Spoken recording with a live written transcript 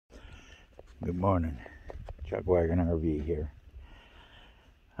Good morning. Chuck Wagon RV here.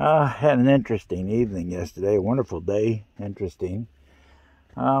 Had an interesting evening yesterday. A wonderful day. Interesting.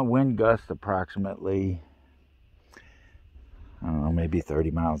 Wind gust approximately, I don't know, maybe 30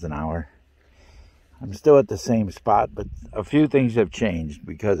 miles an hour. I'm still at the same spot, but a few things have changed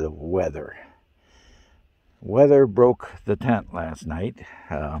because of weather. Weather broke the tent last night.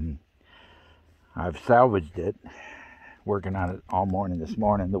 I've salvaged it, working on it all morning this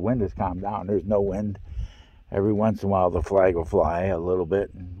morning. The wind has calmed down. There's no wind. Every once in a while the flag will fly a little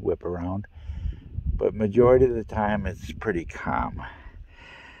bit and whip around, but majority of the time it's pretty calm.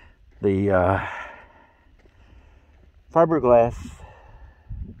 The fiberglass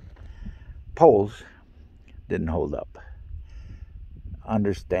poles didn't hold up,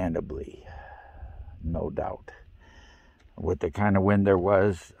 understandably, no doubt. With the kind of wind there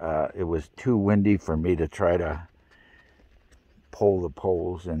was, it was too windy for me to try to pull the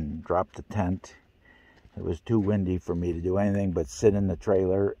poles and drop the tent. It was too windy for me to do anything but sit in the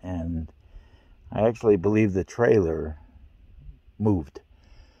trailer, and I actually believe the trailer moved.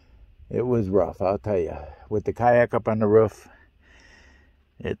 It was rough, I'll tell you. With the kayak up on the roof,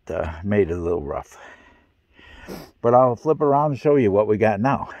 it made it a little rough. But I'll flip around and show you what we got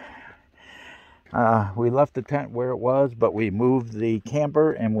now. We left the tent where it was, but we moved the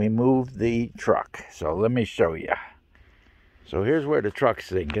camper and we moved the truck. So let me show you. So here's where the truck's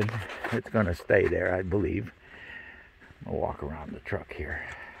sinking. It's going to stay there, I believe. I'll walk around the truck here.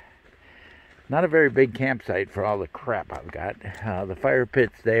 Not a very big campsite for all the crap I've got. The fire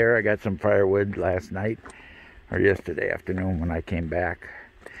pit's there. I got some firewood last night, or yesterday afternoon when I came back.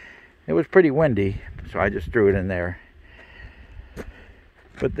 It was pretty windy, so I just threw it in there.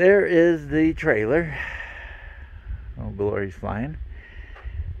 But there is the trailer. Oh, glory's flying.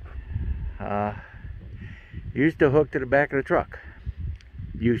 Used to hook to the back of the truck.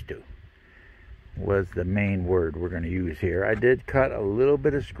 Used to was the main word we're going to use here. I did cut a little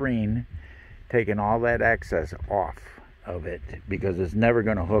bit of screen, taking all that excess off of it, because it's never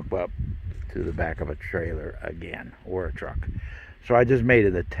going to hook up to the back of a trailer again, or a truck. So I just made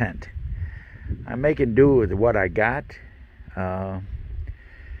it a tent. I'm making do with what I got. Don't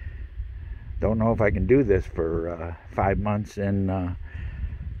know if I can do this for 5 months in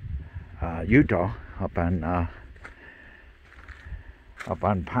Utah, up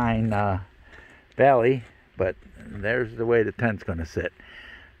on Pine Valley, but there's the way the tent's going to sit.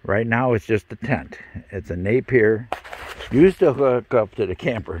 Right now it's just a tent. It's a Napier. Used to hook up to the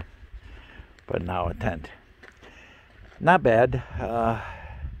camper, but now a tent. Not bad. I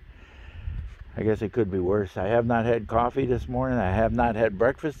guess it could be worse. I have not had coffee this morning. I have not had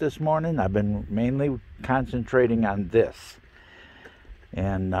breakfast this morning. I've been mainly concentrating on this.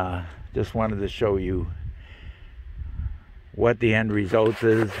 And just wanted to show you what the end result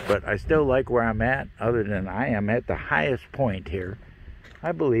is. But I still like where I'm at, other than I am at the highest point here.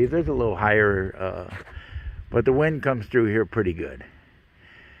 I believe there's a little higher, but the wind comes through here pretty good.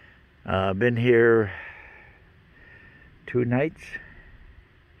 Been here 2 nights,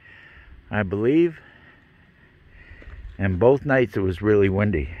 I believe, and both nights it was really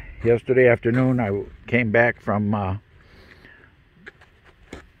windy. Yesterday afternoon I came back from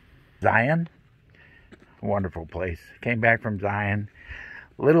Zion, a wonderful place. Came back from Zion,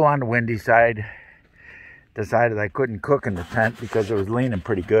 a little on the windy side. Decided I couldn't cook in the tent because it was leaning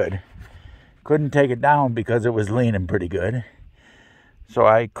pretty good. Couldn't take it down because it was leaning pretty good. So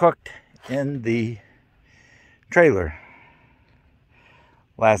I cooked in the trailer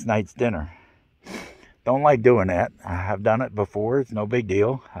last night's dinner. Don't like doing that. I've done it before. It's no big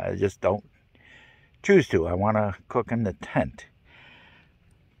deal. I just don't choose to. I want to cook in the tent.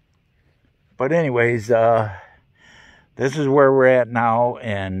 But anyways, this is where we're at now,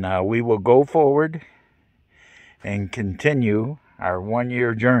 and we will go forward and continue our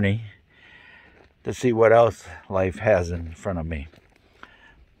 1-year journey to see what else life has in front of me.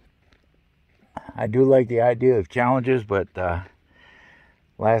 I do like the idea of challenges, but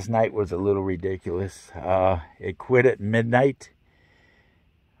last night was a little ridiculous. It quit at midnight.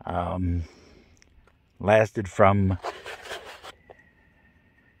 Lasted from,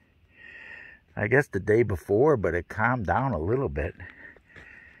 I guess, the day before, but it calmed down a little bit.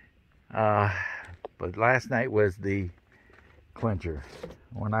 But last night was the clincher.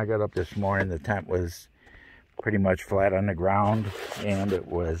 When I got up this morning, the tent was pretty much flat on the ground, and it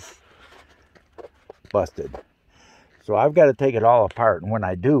was busted. So I've got to take it all apart, and when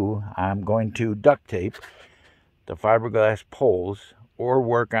I do, I'm going to duct tape the fiberglass poles, or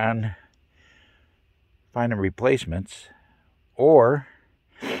work on finding replacements, or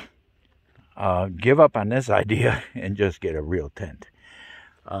give up on this idea and just get a real tent.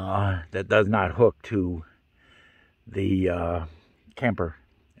 that does not hook to the camper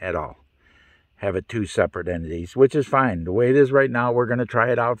at all. Have it two separate entities, which is fine. The way it is right now, we're going to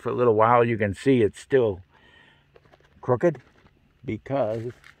try it out for a little while. You can see it's still crooked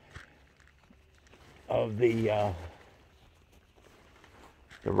because of the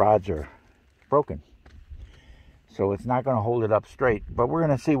rods are broken. So it's not going to hold it up straight. But we're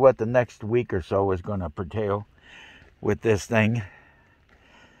going to see what the next week or so is going to pertain with this thing.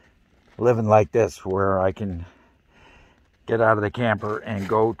 Living like this, where I can get out of the camper and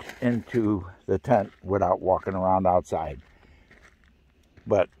go into the tent without walking around outside.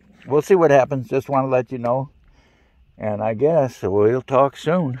 But we'll see what happens. Just want to let you know. And I guess we'll talk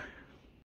soon.